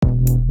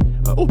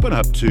Open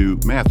up to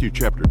Matthew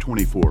chapter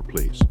 24,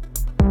 please.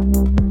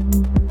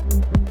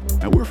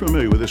 Now, we're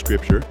familiar with the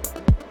scripture,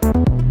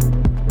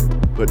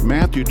 but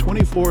Matthew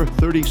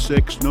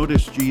 24:36,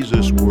 notice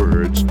Jesus'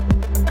 words,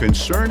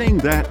 concerning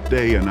that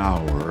day and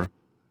hour,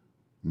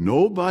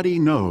 nobody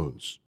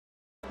knows,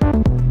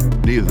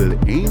 neither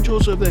the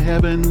angels of the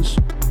heavens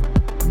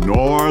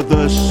nor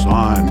the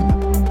Son,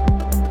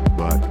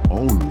 but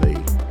only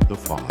the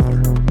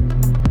Father.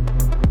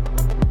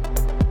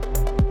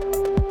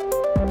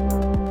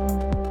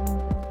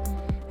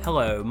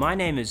 Hello, my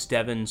name is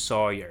Devin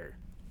Sawyer.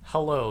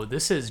 Hello,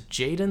 this is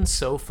Jaden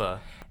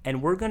Sofa.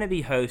 And we're going to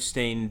be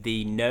hosting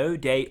the No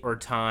Date or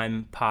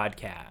Time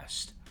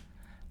podcast.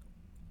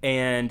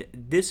 And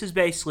this is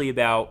basically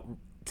about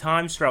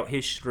times throughout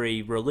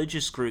history,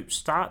 religious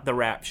groups thought the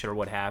rapture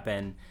would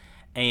happen,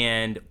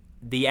 and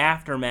the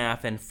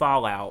aftermath and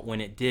fallout when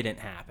it didn't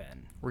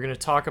happen. We're going to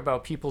talk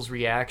about people's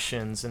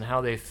reactions and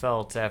how they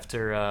felt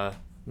after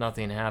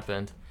nothing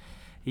happened.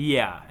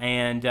 Yeah,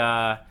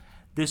 and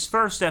this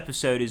first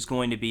episode is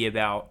going to be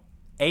about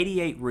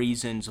 88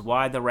 reasons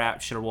why the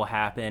rapture will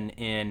happen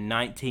in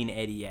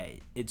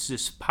 1988. It's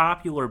this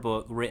popular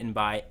book written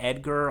by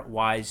Edgar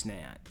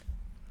Whisenant.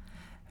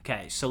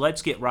 Okay, so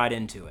let's get right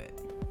into it.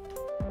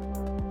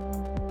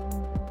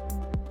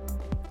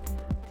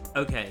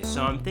 Okay,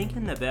 so I'm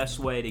thinking the best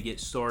way to get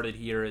started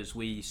here is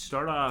we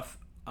start off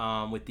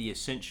with the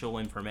essential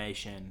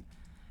information,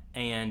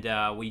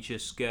 and we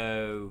just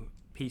go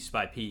piece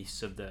by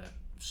piece of the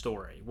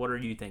story. What are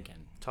you thinking?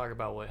 Talk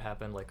about what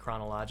happened, like,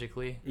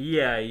 chronologically.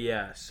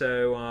 Yeah.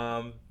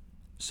 So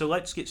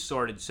let's get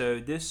started. So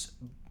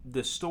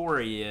the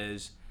story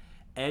is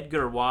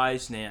Edgar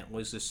Whisenant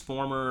was this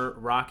former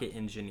rocket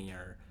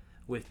engineer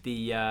with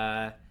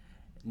the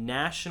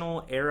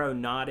National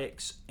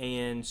Aeronautics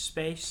and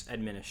Space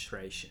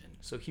Administration.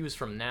 So he was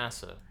from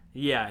NASA.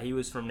 Yeah, he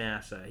was from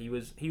NASA.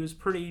 He was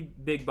pretty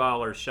big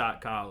baller, shot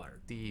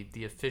caller.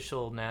 The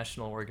official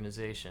national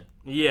organization.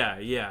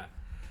 Yeah.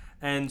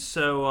 And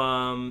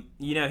so,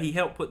 he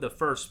helped put the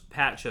first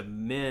patch of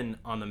men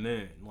on the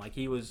moon. Like,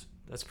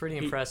 That's pretty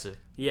impressive.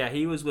 Yeah,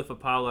 he was with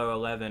Apollo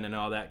 11 and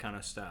all that kind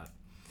of stuff.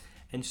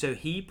 And so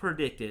he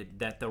predicted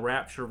that the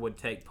rapture would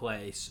take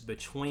place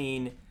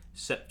between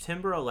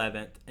September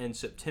 11th and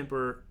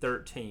September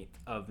 13th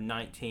of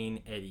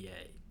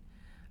 1988.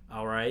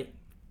 All right?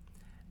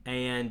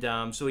 And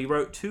so he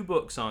wrote 2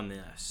 books on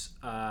this.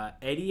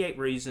 88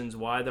 Reasons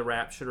Why the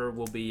Rapture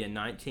Will Be in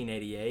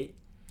 1988.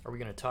 Are we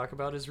going to talk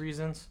about his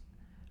reasons?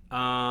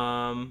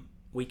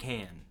 We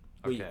can.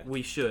 Okay.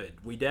 We should.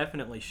 We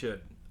definitely should.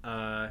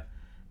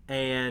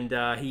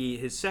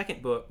 His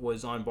second book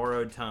was on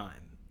borrowed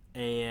time,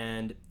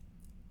 and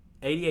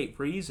 88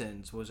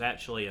 Reasons was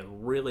actually a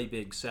really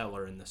big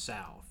seller in the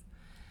South.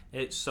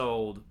 It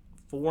sold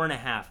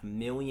 4.5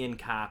 million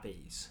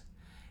copies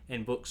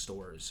in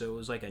bookstores, so it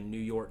was like a New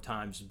York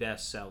Times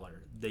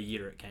bestseller the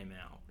year it came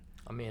out.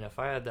 I mean, if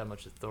I had that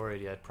much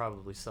authority, I'd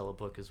probably sell a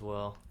book as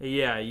well.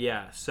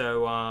 Yeah.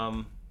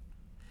 So,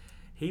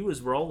 he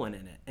was rolling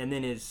in it. And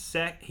then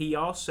he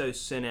also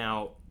sent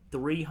out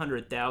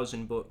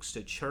 300,000 books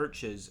to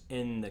churches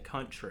in the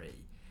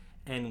country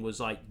and was,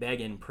 like,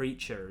 begging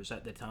preachers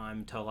at the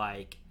time to,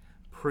 like,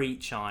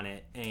 preach on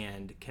it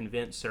and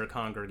convince their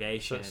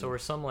congregation. So were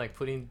some, like,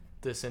 putting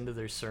this into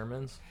their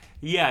sermons?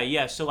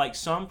 Yeah. So, like,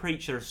 some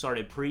preachers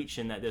started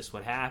preaching that this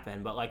would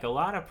happen, but, like, a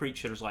lot of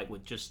preachers, like,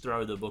 would just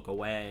throw the book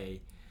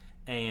away,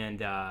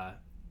 and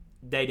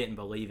they didn't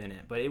believe in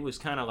it. But it was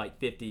kind of like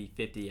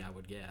 50-50, I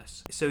would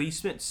guess. So he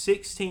spent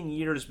 16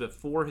 years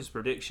before his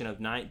prediction of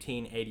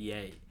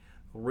 1988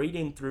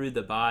 reading through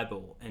the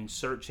Bible and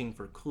searching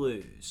for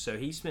clues. So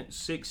he spent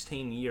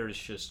 16 years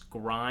just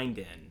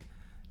grinding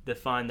to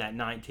find that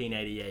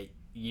 1988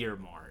 year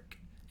mark,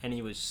 and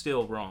he was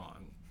still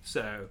wrong.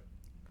 So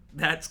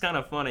that's kind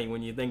of funny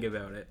when you think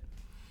about it.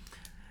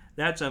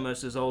 That's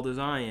almost as old as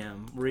I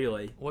am,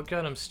 really. What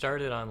got him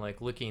started on,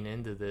 like, looking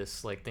into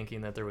this, like,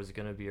 thinking that there was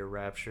going to be a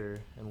rapture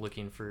and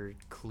looking for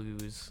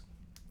clues?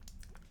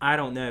 I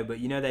don't know,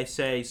 but they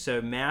say,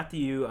 so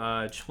Matthew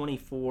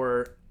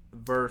 24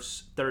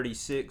 verse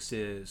 36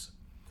 is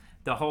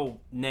the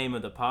whole name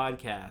of the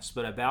podcast,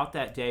 but about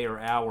that day or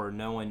hour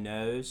no one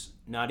knows,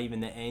 not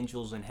even the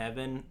angels in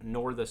heaven,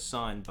 nor the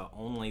Son, but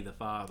only the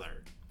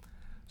Father.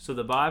 So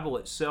the Bible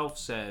itself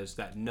says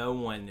that no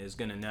one is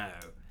going to know.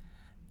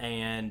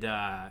 And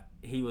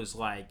he was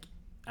like,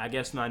 I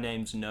guess my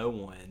name's no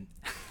one.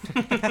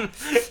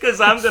 Because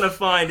I'm going to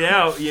find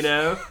out,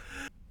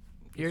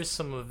 Here's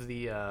some of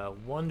the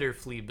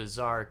wonderfully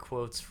bizarre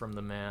quotes from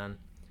the man.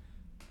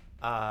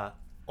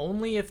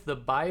 Only if the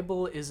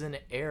Bible is an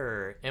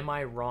error am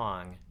I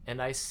wrong,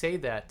 and I say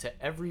that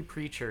to every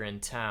preacher in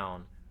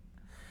town.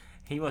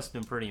 He must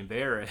have been pretty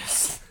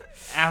embarrassed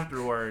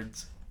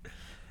afterwards.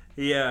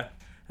 Yeah.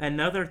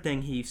 Another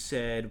thing he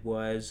said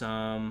was,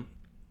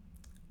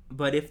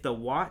 but if the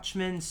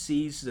watchman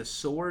sees the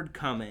sword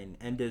coming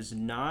and does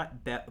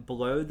not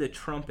blow the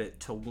trumpet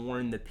to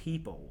warn the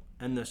people,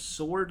 and the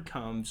sword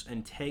comes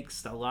and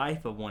takes the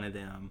life of one of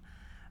them,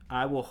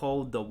 I will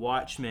hold the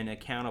watchman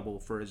accountable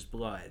for his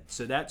blood.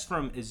 So that's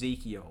from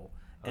Ezekiel.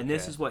 And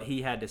this is what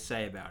he had to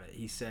say about it.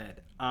 He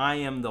said, I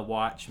am the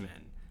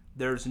watchman.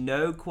 There's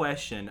no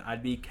question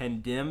I'd be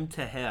condemned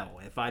to hell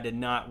if I did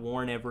not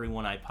warn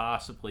everyone I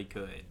possibly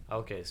could.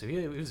 Okay, so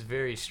he was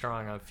very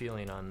strong on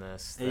feeling on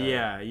this.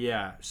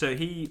 Yeah. So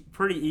he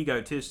pretty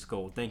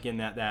egotistical, thinking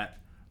that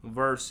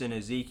verse in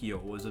Ezekiel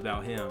was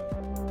about him.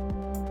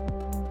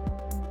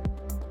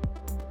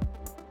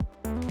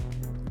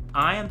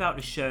 I am about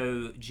to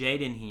show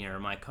Jaden here,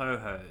 my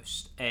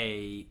co-host,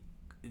 a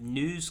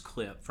news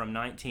clip from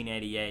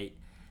 1988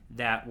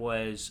 that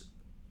was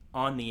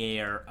on the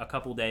air a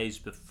couple days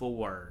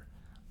before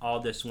all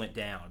this went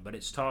down. But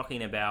it's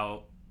talking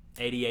about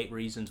 88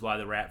 reasons why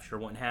the rapture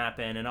wouldn't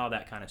happen and all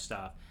that kind of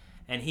stuff.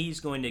 And he's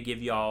going to give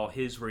y'all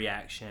his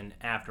reaction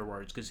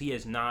afterwards because he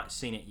has not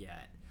seen it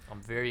yet. I'm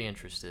very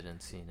interested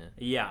in seeing it.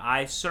 Yeah,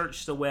 I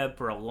searched the web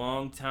for a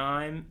long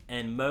time,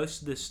 and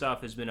most of this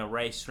stuff has been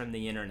erased from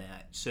the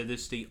internet. So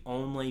this is the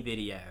only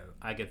video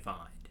I could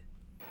find.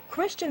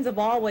 Christians have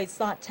always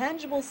sought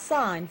tangible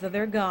signs of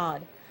their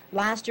God.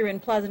 Last year in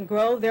Pleasant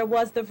Grove, there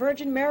was the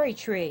Virgin Mary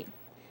tree.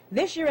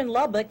 This year in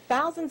Lubbock,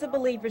 thousands of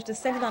believers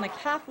descended on a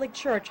Catholic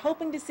church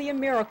hoping to see a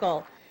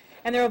miracle.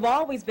 And there have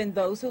always been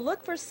those who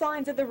look for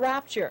signs of the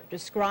rapture,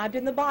 described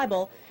in the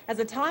Bible as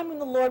a time when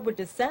the Lord would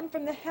descend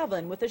from the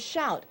heaven with a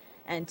shout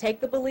and take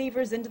the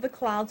believers into the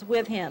clouds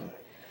with him.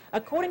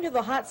 According to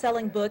the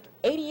hot-selling book,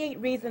 88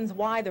 Reasons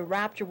Why the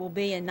Rapture Will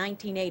Be in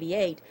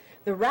 1988,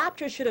 the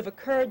rapture should have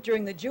occurred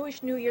during the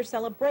Jewish New Year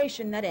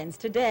celebration that ends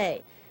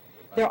today.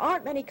 There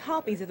aren't many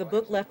copies of the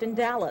book left in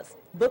Dallas.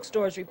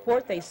 Bookstores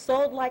report they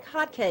sold like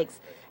hotcakes.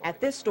 At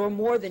this store,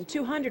 more than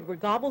 200 were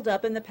gobbled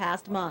up in the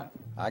past month.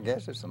 I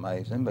guess it's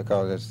amazing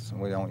because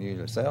we don't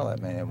usually sell that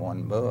many in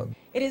one book.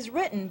 It is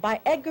written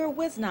by Edgar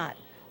Wisnot,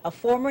 a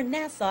former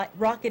NASA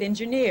rocket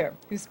engineer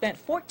who spent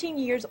 14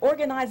 years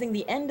organizing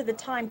the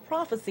end-of-the-time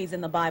prophecies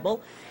in the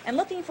Bible and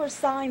looking for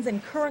signs in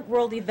current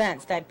world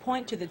events that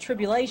point to the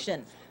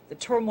tribulation, the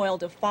turmoil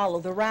to follow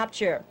the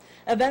rapture.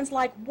 Events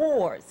like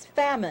wars,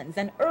 famines,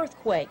 and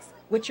earthquakes,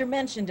 which are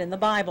mentioned in the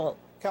Bible.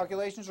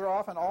 Calculations are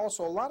off, and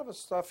also a lot of the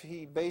stuff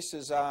he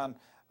bases on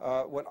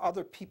what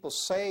other people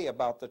say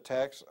about the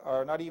text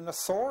are not even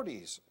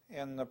authorities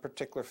in the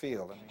particular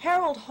field.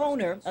 Harold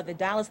Honer of the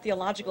Dallas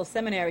Theological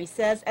Seminary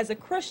says as a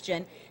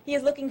Christian he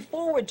is looking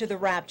forward to the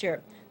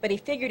rapture, but he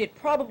figured it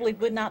probably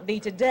would not be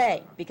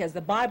today because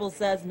the Bible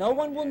says no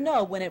one will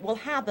know when it will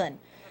happen.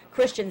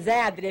 Christians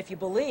add that if you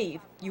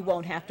believe, you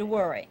won't have to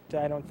worry.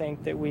 I don't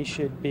think that we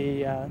should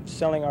be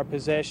selling our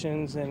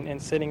possessions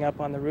and sitting up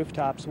on the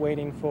rooftops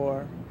waiting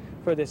for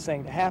this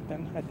thing to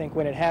happen. I think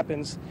when it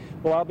happens,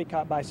 we'll all be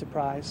caught by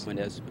surprise. And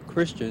as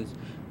Christians,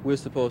 we're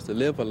supposed to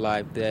live a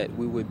life that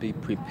we would be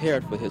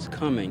prepared for his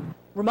coming.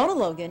 Ramona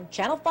Logan,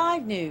 Channel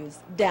 5 News,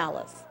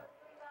 Dallas.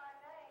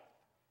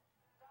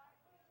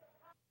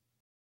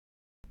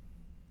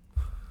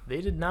 They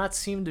did not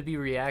seem to be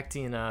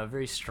reacting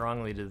very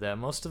strongly to that.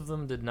 Most of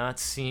them did not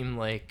seem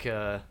like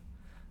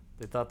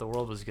they thought the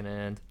world was going to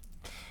end.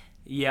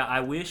 Yeah, I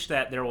wish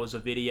that there was a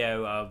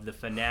video of the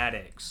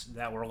fanatics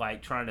that were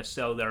like trying to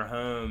sell their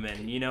home,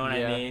 and you know what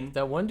I mean?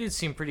 That one dude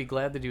seemed pretty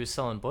glad that he was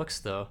selling books,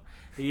 though.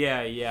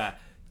 Yeah.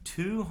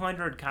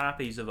 200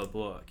 copies of a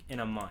book in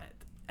a month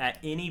at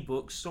any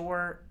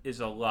bookstore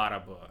is a lot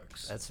of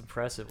books. That's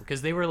impressive,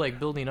 because they were like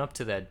building up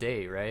to that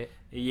day, right?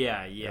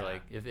 Yeah. They're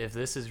like, if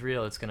this is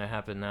real, it's going to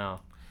happen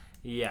now.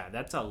 Yeah,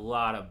 that's a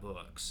lot of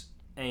books.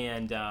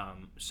 And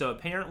so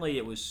apparently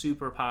it was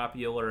super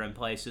popular in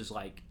places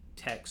like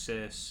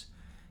Texas,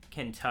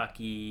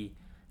 Kentucky,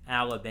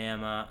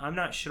 Alabama. I'm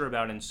not sure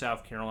about in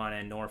South Carolina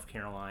and North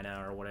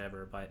Carolina or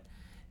whatever, but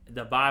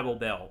the Bible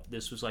Belt,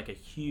 this was like a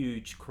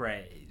huge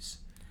craze.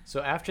 So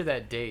after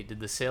that date,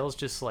 did the sales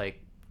just like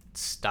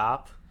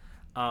stop?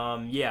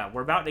 Yeah,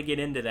 we're about to get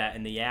into that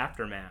in the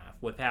aftermath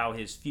with how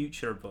his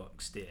future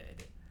books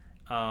did.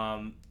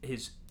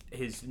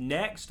 His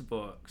next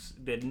books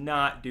did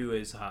not do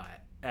as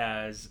hot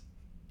as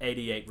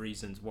 88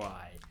 Reasons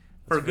Why.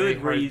 For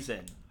good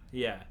reason.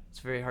 Yeah. It's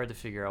very hard to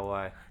figure out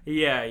why.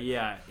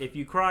 Yeah. If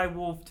you cry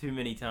wolf too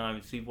many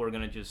times, people are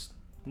going to just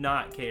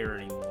not care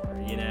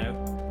anymore, you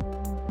know?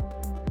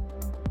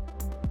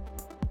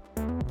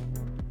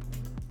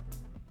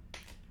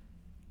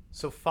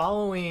 So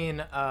following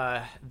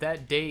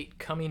that date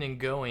coming and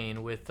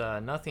going with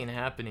nothing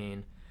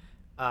happening,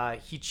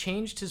 he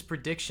changed his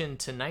prediction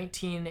to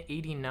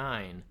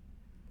 1989,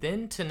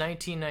 then to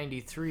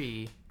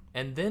 1993,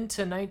 and then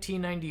to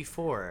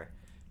 1994.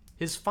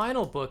 His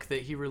final book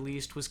that he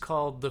released was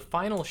called The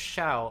Final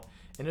Shout,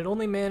 and it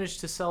only managed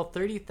to sell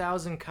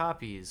 30,000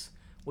 copies,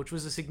 which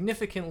was a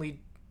significantly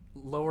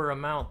lower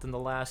amount than the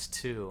last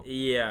two.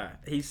 Yeah,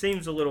 he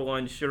seems a little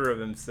unsure of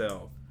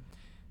himself.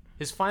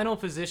 His final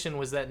position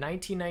was that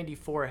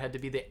 1994 had to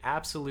be the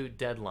absolute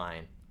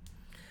deadline.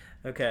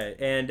 Okay,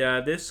 and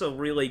this is a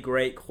really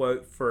great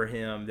quote for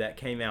him that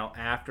came out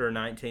after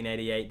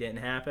 1988 didn't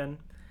happen.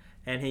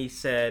 And he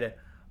said,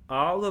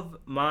 "All of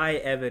my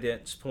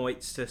evidence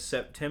points to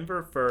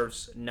September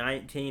 1st,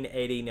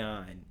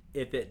 1989.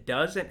 If it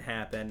doesn't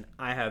happen,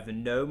 I have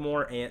no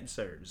more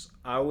answers.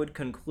 I would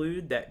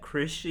conclude that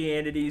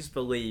Christianity's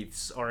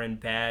beliefs are in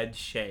bad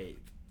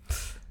shape.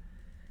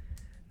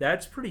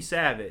 That's pretty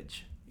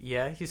savage.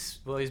 Yeah, he's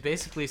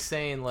basically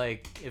saying,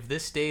 like, if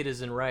this date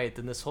isn't right,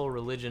 then this whole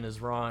religion is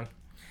wrong.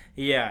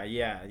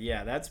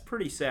 Yeah. That's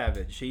pretty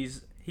savage.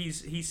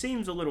 He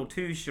seems a little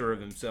too sure of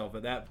himself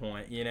at that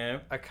point, you know?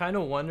 I kind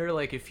of wonder,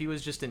 like, if he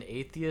was just an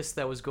atheist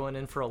that was going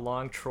in for a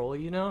long troll,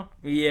 you know?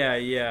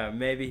 Yeah,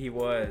 maybe he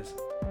was.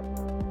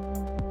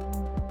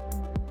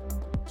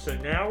 So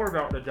now we're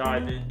about to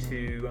dive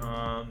into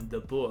the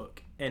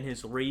book and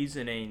his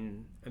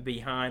reasoning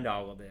behind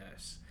all of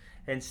this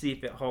and see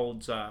if it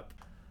holds up.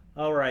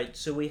 All right,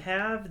 so we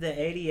have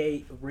the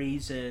 88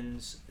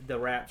 reasons the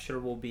rapture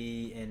will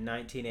be in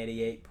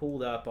 1988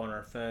 pulled up on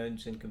our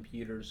phones and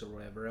computers or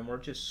whatever, and we're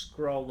just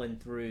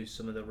scrolling through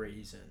some of the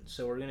reasons.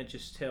 So we're going to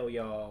just tell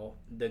y'all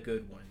the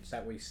good ones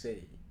that we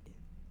see.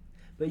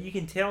 But you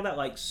can tell that,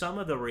 like, some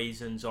of the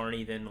reasons aren't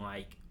even,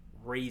 like,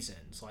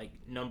 reasons, like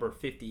number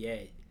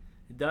 58.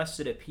 Thus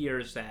it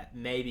appears that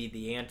maybe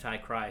the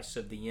Antichrist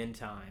of the end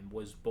time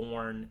was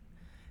born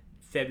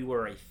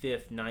February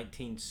 5th,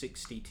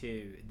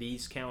 1962.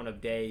 These count of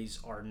days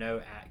are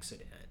no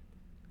accident.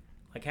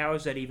 Like, how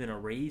is that even a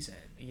reason?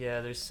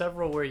 Yeah, there's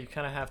several where you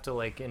kind of have to,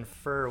 like,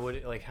 infer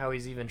how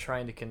he's even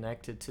trying to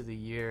connect it to the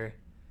year.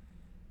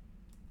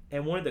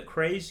 And one of the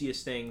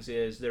craziest things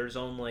is there's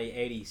only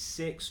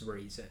 86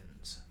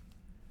 reasons.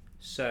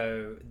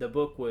 So the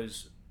book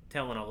was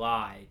telling a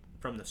lie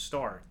from the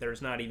start.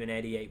 There's not even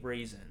 88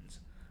 reasons,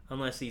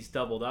 unless he's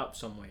doubled up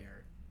somewhere.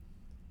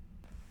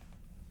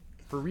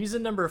 For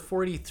reason number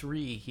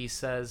 43, he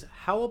says,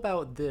 how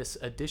about this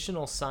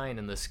additional sign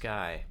in the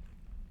sky?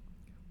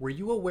 Were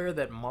you aware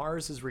that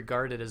Mars is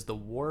regarded as the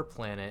war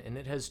planet and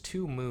it has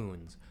 2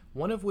 moons,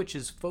 one of which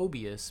is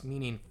Phobius,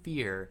 meaning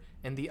fear,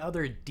 and the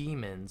other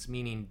Demons,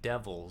 meaning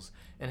devils,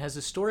 and has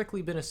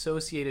historically been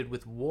associated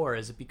with war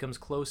as it becomes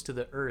close to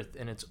the Earth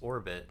in its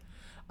orbit?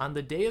 On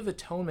the Day of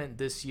Atonement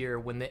this year,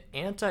 when the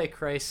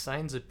Antichrist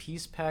signs a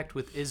peace pact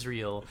with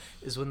Israel,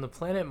 is when the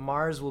planet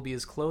Mars will be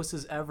as close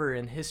as ever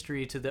in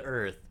history to the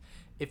Earth.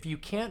 If you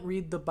can't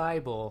read the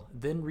Bible,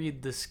 then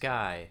read the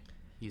sky,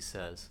 he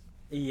says.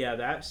 Yeah,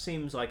 that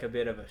seems like a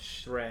bit of a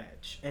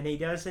stretch. And he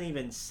doesn't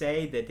even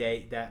say the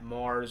date that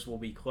Mars will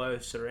be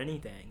close or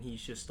anything.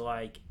 He's just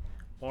like,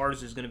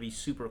 Mars is going to be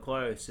super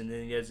close, and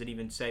then he doesn't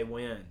even say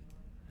when.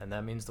 And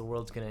that means the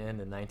world's going to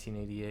end in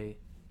 1988.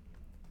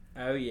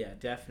 Oh, yeah,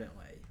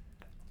 definitely.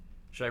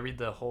 Should I read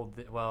the whole...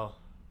 well,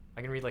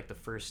 I can read, like, the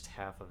first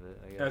half of it,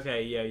 I guess.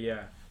 Okay,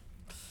 yeah.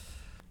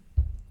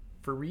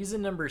 For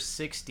reason number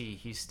 60,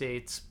 he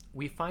states,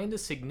 we find a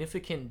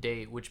significant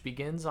date which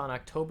begins on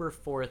October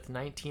 4th,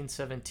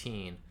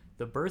 1917,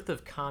 the birth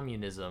of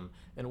communism,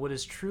 and what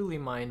is truly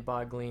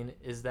mind-boggling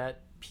is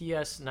that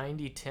PS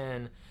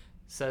 9010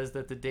 says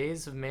that the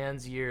days of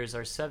man's years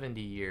are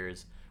 70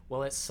 years.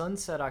 Well, at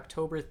sunset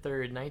October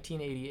 3rd,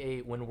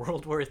 1988, when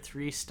World War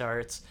III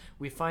starts,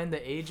 we find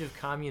the age of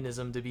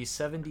communism to be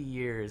 70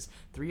 years,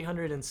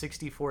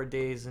 364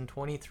 days, and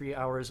 23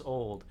 hours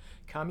old.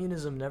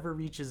 Communism never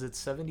reaches its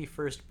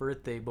 71st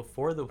birthday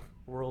before the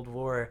World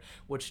War,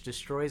 which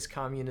destroys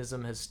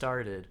communism, has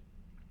started.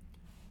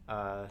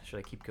 Should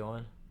I keep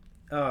going?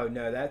 Oh,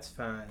 no, that's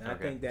fine. Okay. I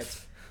think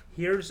that's...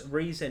 Here's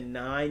reason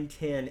 9,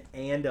 10,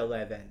 and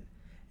 11.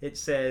 It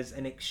says,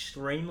 an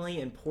extremely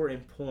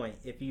important point.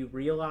 If you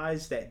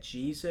realize that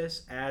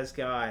Jesus, as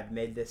God,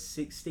 made the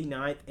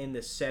 69th and the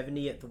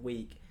 70th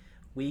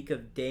week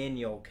of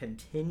Daniel,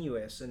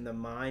 continuous in the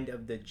mind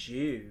of the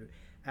Jew,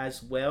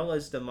 as well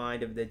as the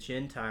mind of the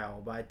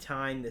Gentile, by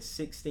tying the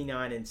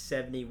 69 and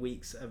 70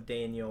 weeks of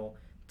Daniel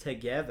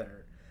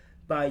together,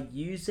 by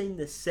using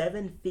the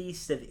 7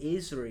 feasts of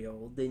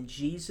Israel, then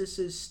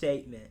Jesus'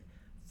 statement,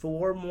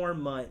 4 more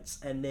months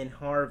and then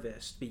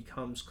harvest,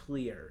 becomes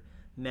clear.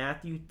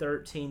 Matthew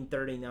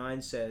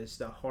 13:39 says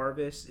the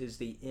harvest is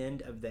the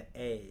end of the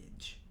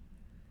age.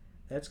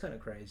 That's kind of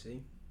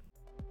crazy.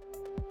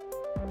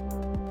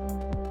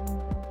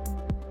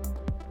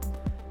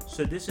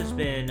 So this has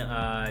been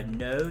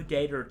No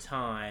Date or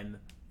Time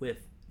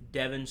with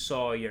Devin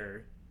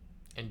Sawyer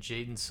and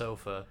Jaden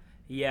Sofa.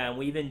 Yeah, and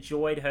we've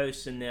enjoyed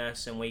hosting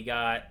this, and we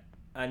got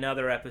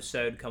another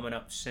episode coming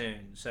up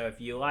soon. So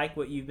if you like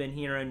what you've been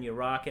hearing, you're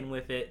rocking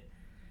with it,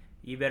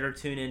 you better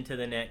tune into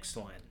the next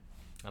one.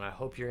 And I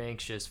hope you're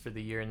anxious for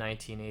the year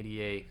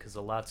 1988, because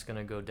a lot's going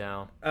to go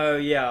down. Oh,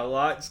 yeah, a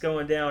lot's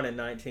going down in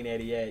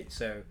 1988.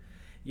 So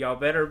y'all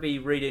better be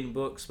reading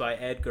books by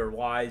Edgar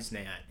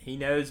Wisenat. He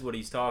knows what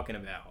he's talking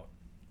about.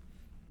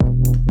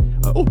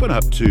 Open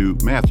up to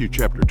Matthew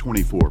chapter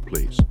 24,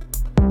 please.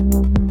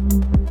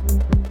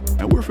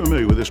 Now, we're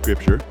familiar with this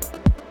scripture.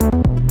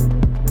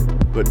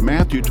 But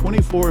Matthew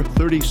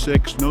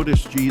 24:36,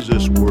 notice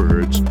Jesus'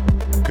 words,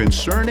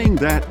 concerning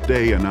that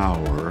day and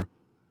hour,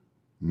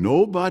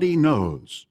 nobody knows,